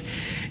pains.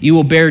 You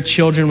will bear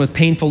children with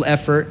painful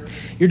effort.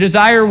 Your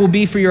desire will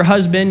be for your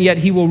husband, yet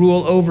he will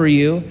rule over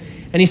you.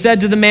 And he said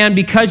to the man,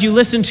 because you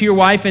listened to your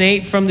wife and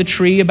ate from the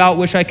tree about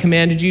which I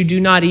commanded you, do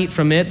not eat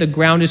from it. The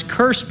ground is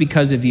cursed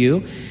because of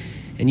you,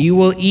 and you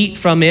will eat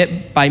from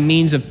it by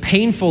means of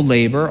painful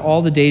labor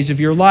all the days of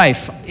your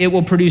life. It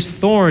will produce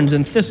thorns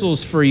and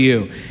thistles for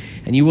you.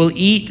 And you will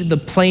eat the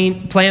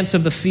plants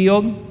of the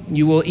field.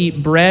 You will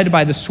eat bread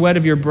by the sweat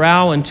of your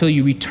brow until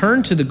you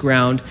return to the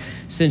ground,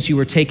 since you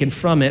were taken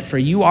from it. For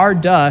you are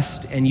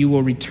dust, and you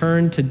will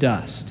return to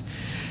dust.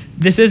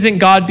 This isn't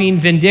God being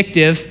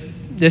vindictive.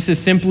 This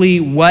is simply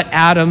what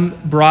Adam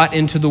brought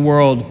into the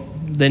world.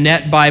 The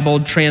Net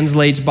Bible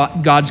translates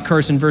God's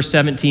curse in verse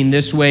 17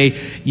 this way,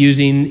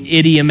 using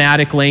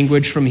idiomatic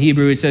language from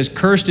Hebrew. It says,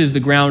 cursed is the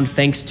ground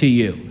thanks to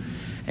you.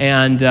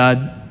 And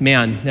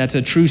man, that's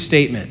a true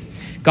statement.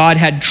 God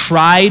had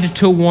tried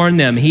to warn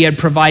them. He had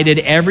provided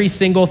every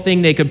single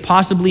thing they could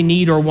possibly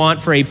need or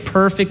want for a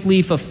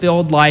perfectly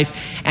fulfilled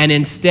life, and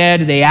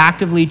instead they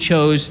actively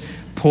chose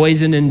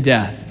poison and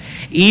death.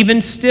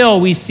 Even still,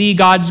 we see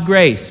God's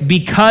grace.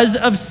 Because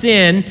of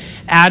sin,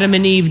 Adam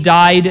and Eve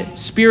died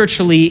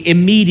spiritually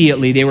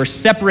immediately. They were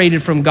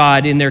separated from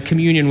God in their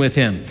communion with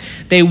him.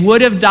 They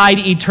would have died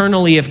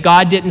eternally if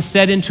God didn't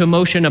set into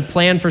motion a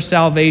plan for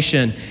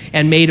salvation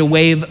and made a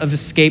way of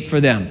escape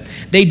for them.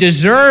 They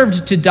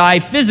deserved to die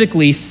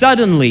physically,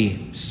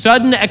 suddenly,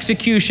 sudden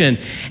execution.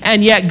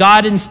 And yet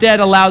God instead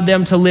allowed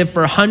them to live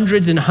for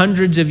hundreds and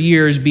hundreds of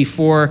years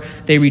before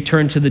they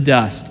returned to the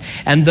dust.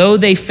 And though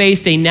they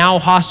faced a now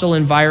hostile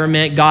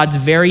environment, God's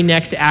very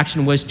next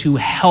action was to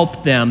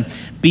help them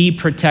be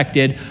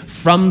protected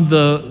from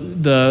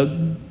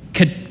the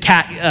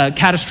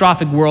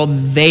catastrophic world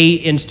they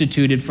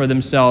instituted for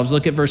themselves.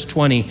 Look at verse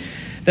 20.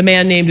 The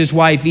man named his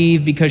wife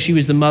Eve because she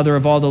was the mother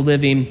of all the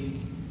living.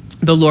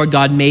 The Lord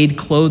God made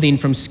clothing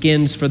from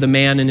skins for the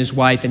man and his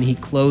wife, and he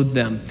clothed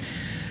them.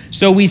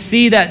 So we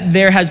see that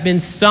there has been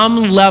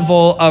some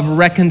level of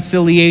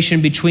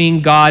reconciliation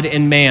between God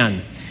and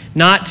man.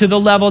 Not to the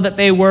level that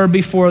they were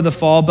before the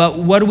fall, but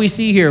what do we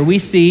see here? We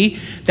see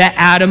that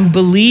Adam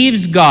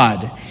believes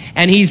God,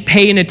 and he's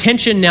paying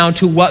attention now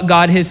to what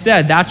God has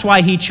said. That's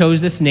why he chose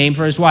this name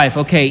for his wife.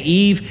 Okay,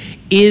 Eve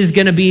is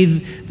going to be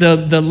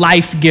the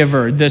life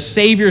giver. The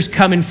Savior's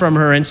coming from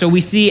her. And so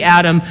we see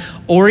Adam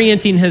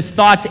orienting his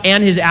thoughts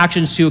and his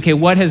actions to, okay,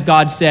 what has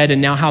God said,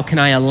 and now how can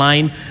I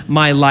align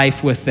my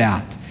life with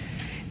that?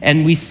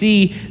 And we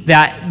see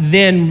that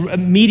then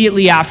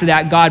immediately after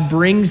that, God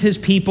brings his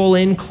people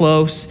in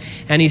close,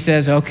 and he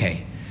says,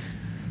 okay,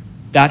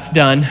 that's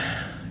done.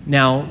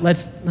 Now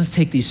let's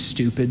take these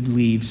stupid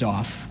leaves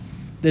off.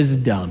 This is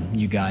dumb,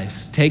 you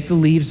guys. Take the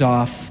leaves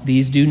off.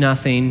 These do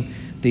nothing.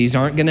 These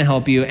aren't going to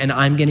help you, and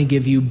I'm going to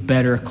give you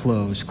better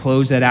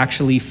clothes that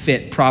actually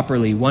fit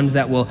properly, ones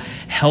that will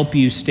help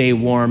you stay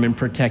warm and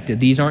protected.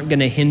 These aren't going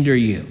to hinder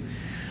you.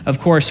 Of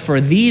course,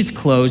 for these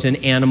clothes, an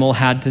animal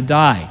had to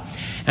die.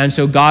 And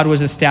so God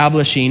was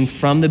establishing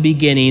from the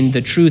beginning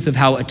the truth of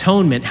how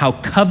atonement, how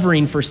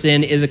covering for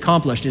sin is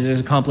accomplished. It is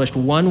accomplished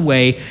one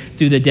way,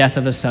 through the death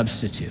of a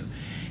substitute.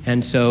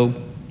 And so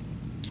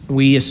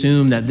we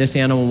assume that this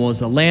animal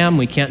was a lamb.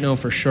 We can't know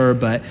for sure,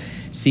 but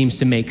it seems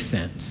to make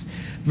sense.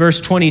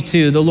 Verse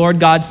 22, the Lord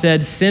God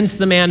said, since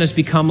the man has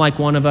become like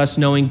one of us,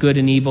 knowing good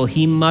and evil,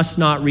 he must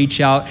not reach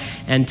out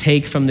and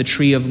take from the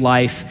tree of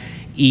life,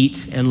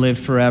 eat, and live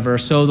forever.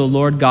 So the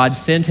Lord God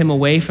sent him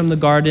away from the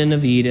Garden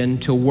of Eden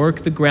to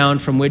work the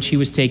ground from which he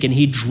was taken.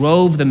 He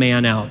drove the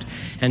man out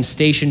and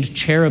stationed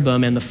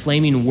cherubim and the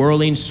flaming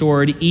whirling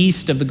sword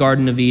east of the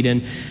Garden of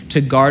Eden to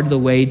guard the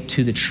way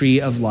to the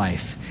tree of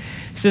life.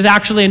 This is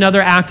actually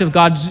another act of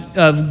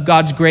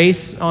God's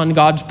grace on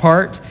God's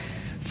part.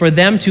 For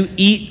them to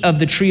eat of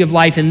the tree of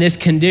life in this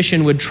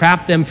condition would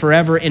trap them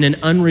forever in an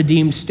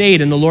unredeemed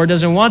state. And the Lord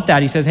doesn't want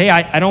that. He says, hey,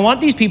 I don't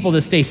want these people to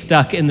stay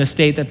stuck in the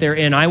state that they're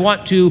in. I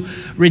want to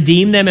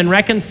redeem them and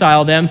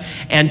reconcile them.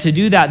 And to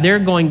do that, they're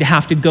going to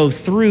have to go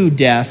through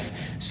death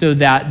so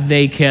that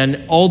they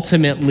can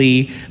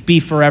ultimately be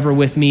forever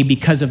with me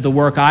because of the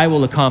work I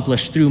will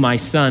accomplish through my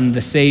Son,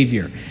 the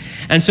Savior.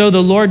 And so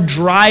the Lord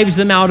drives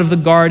them out of the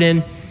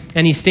garden,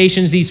 and he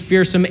stations these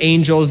fearsome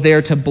angels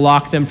there to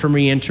block them from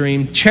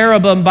re-entering.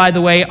 Cherubim, by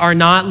the way, are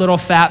not little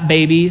fat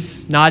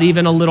babies, not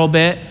even a little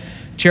bit.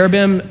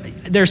 Cherubim,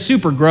 they're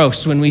super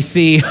gross when we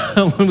see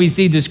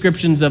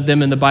descriptions of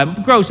them in the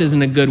Bible. Gross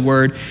isn't a good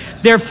word.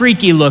 They're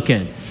freaky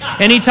looking.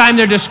 Anytime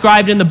they're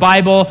described in the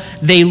Bible,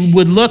 they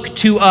would look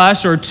to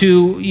us or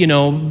to,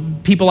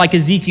 people like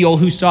Ezekiel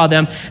who saw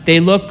them. They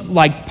look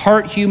like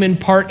part human,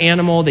 part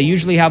animal. They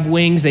usually have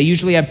wings. They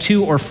usually have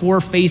 2 or 4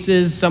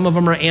 faces. Some of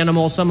them are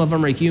animal, some of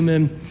them are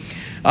human.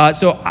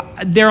 So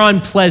they're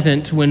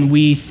unpleasant when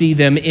we see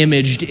them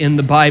imaged in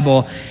the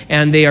Bible,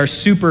 and they are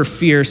super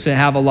fierce and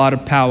have a lot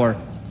of power.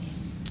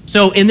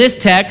 So in this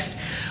text,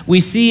 we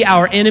see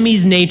our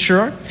enemy's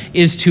nature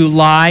is to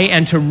lie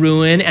and to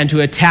ruin and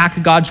to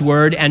attack God's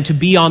word and to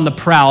be on the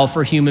prowl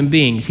for human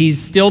beings.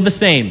 He's still the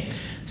same.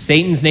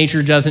 Satan's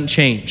nature doesn't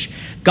change.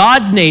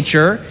 God's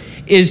nature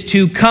is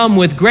to come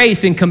with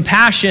grace and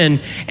compassion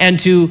and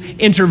to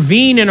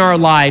intervene in our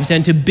lives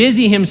and to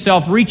busy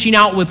himself reaching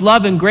out with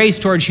love and grace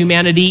towards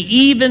humanity,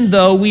 even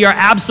though we are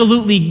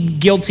absolutely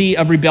guilty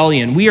of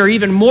rebellion. We are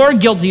even more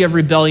guilty of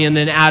rebellion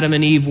than Adam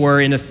and Eve were,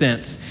 in a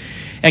sense.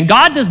 And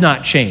God does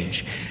not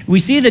change. We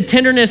see the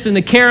tenderness and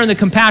the care and the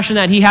compassion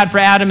that he had for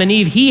Adam and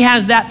Eve. He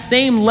has that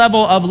same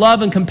level of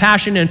love and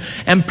compassion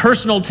and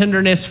personal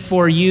tenderness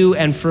for you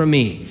and for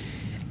me.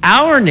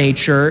 Our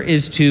nature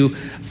is to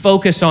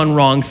focus on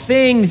wrong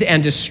things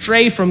and to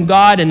stray from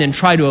God and then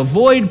try to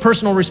avoid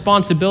personal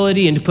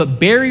responsibility and to put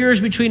barriers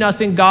between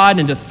us and God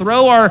and to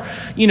throw our,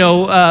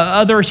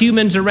 other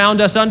humans around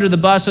us under the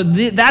bus. So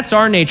that's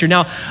our nature.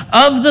 Now,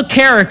 of the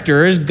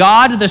characters,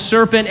 God, the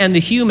serpent, and the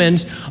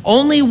humans,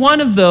 only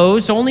one of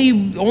those,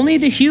 only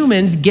the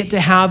humans get to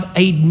have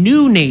a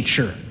new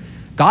nature.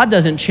 God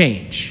doesn't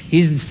change.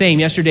 He's the same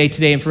yesterday,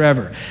 today, and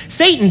forever.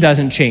 Satan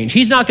doesn't change.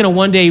 He's not going to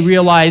one day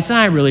realize,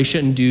 I really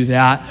shouldn't do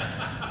that.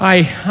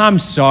 I'm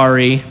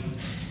sorry.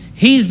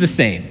 He's the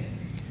same.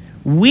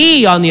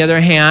 We, on the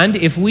other hand,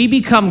 if we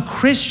become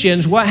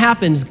Christians, what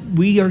happens?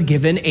 We are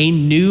given a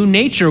new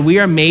nature. We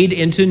are made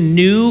into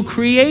new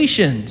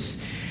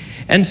creations.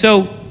 And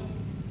so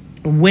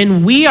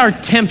when we are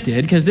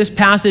tempted, because this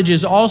passage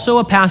is also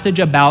a passage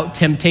about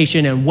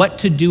temptation and what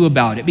to do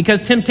about it,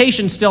 because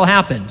temptation still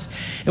happens.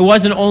 It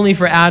wasn't only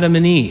for Adam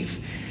and Eve.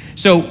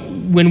 So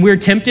when we're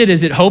tempted,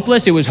 is it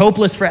hopeless? It was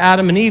hopeless for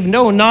Adam and Eve.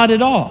 No, not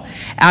at all.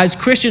 As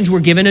Christians,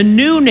 we're given a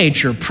new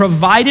nature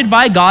provided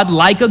by God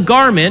like a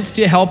garment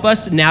to help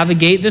us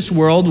navigate this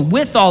world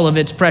with all of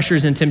its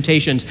pressures and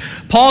temptations.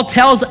 Paul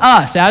tells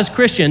us as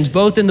Christians,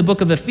 both in the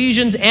book of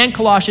Ephesians and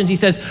Colossians, he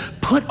says,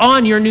 put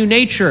on your new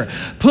nature.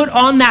 Put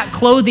on that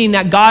clothing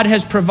that God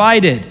has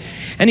provided.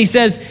 And he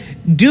says,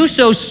 do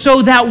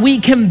so that we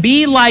can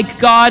be like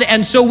God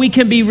and so we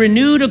can be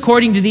renewed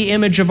according to the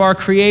image of our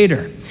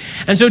Creator.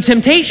 And so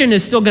temptation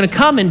is still going to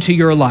come into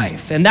your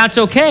life, and that's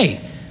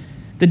okay.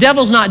 The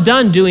devil's not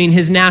done doing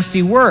his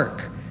nasty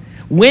work.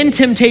 When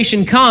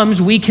temptation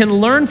comes, we can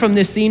learn from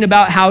this scene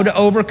about how to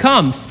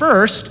overcome.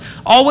 First,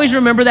 always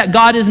remember that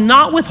God is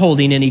not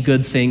withholding any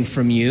good thing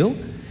from you,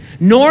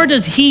 nor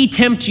does he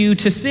tempt you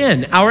to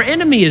sin. Our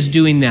enemy is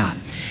doing that.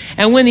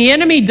 And when the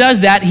enemy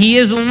does that, he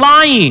is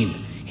lying.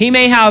 He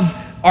may have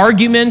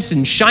arguments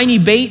and shiny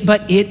bait,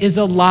 but it is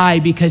a lie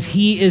because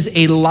he is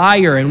a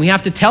liar, and we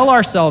have to tell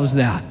ourselves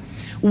that.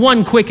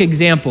 One quick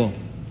example.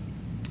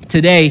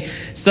 Today,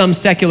 some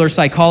secular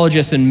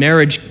psychologists and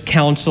marriage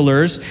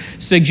counselors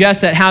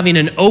suggest that having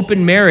an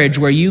open marriage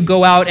where you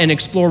go out and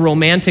explore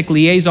romantic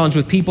liaisons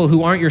with people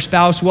who aren't your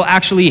spouse will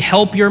actually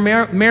help your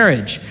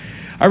marriage.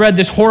 I read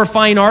this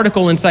horrifying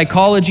article in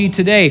Psychology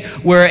Today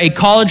where a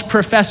college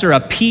professor,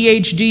 a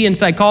PhD in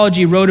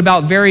psychology, wrote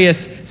about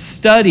various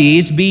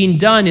studies being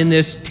done in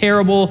this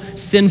terrible,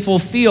 sinful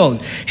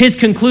field. His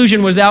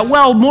conclusion was that,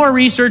 well, more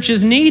research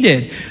is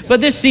needed,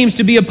 but this seems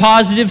to be a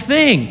positive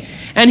thing.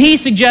 And he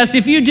suggests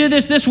if you do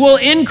this, this will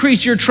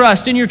increase your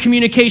trust in your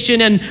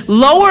communication and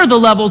lower the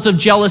levels of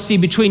jealousy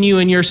between you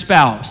and your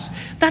spouse.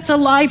 That's a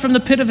lie from the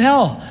pit of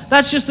hell.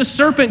 That's just the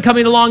serpent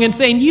coming along and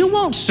saying, you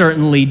won't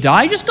certainly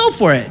die. Just go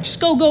for it. Just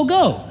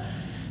go.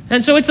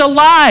 And so it's a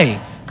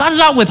lie. God's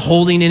not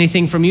withholding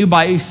anything from you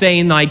by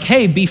saying like,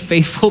 hey, be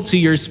faithful to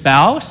your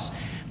spouse.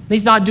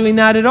 He's not doing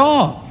that at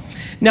all.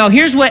 Now,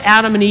 here's what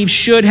Adam and Eve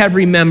should have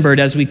remembered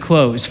as we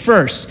close.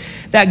 First,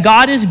 that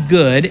God is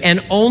good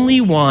and only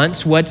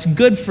wants what's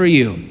good for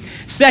you.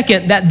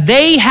 Second, that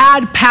they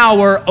had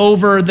power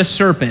over the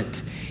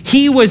serpent.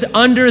 He was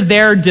under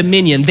their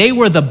dominion. They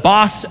were the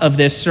boss of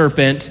this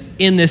serpent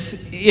in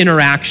this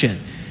interaction.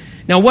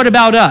 Now, what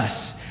about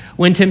us?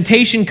 When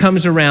temptation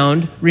comes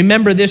around,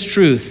 remember this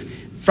truth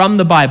from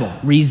the Bible.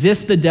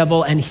 Resist the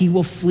devil and he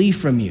will flee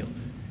from you.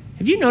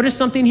 Have you noticed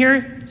something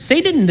here?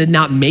 Satan did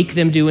not make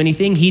them do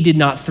anything. He did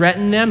not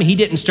threaten them. He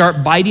didn't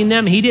start biting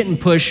them. He didn't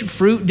push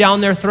fruit down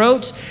their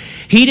throats.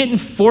 He didn't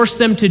force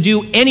them to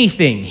do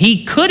anything.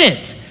 He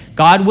couldn't.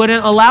 God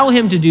wouldn't allow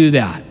him to do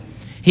that.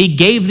 He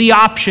gave the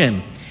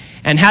option.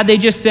 And had they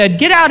just said,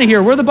 get out of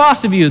here, we're the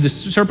boss of you, the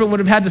serpent would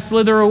have had to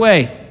slither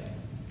away.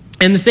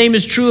 And the same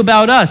is true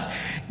about us.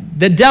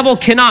 The devil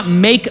cannot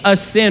make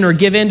us sin or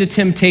give in to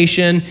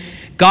temptation.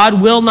 God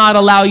will not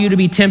allow you to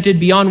be tempted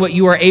beyond what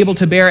you are able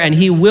to bear, and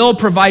he will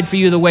provide for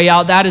you the way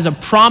out. That is a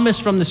promise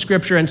from the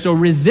scripture, and so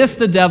resist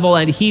the devil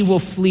and he will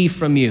flee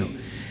from you.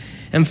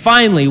 And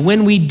finally,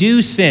 when we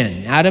do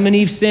sin, Adam and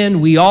Eve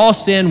sinned, we all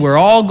sin, we're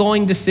all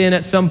going to sin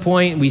at some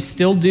point, we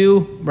still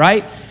do,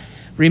 right?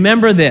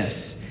 Remember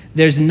this.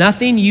 There's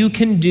nothing you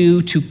can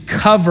do to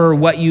cover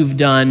what you've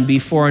done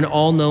before an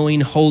all-knowing,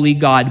 holy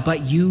God,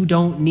 but you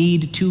don't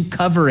need to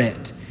cover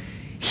it.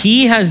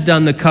 He has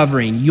done the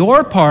covering.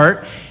 Your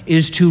part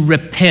is to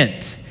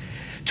repent,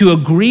 to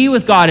agree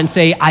with God and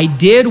say, I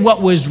did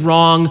what was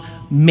wrong,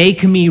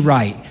 make me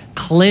right,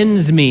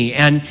 cleanse me,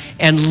 and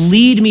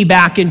lead me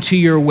back into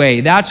your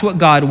way. That's what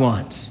God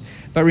wants.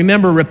 But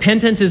remember,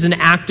 repentance is an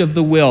act of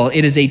the will.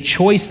 It is a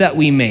choice that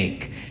we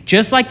make.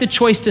 Just like the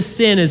choice to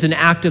sin is an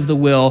act of the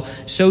will,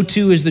 so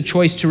too is the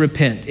choice to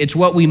repent. It's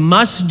what we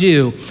must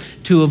do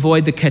to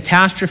avoid the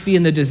catastrophe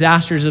and the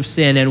disasters of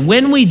sin. And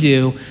when we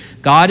do,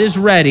 God is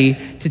ready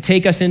to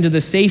take us into the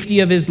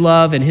safety of his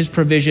love and his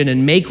provision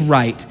and make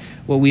right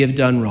what we have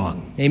done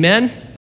wrong. Amen?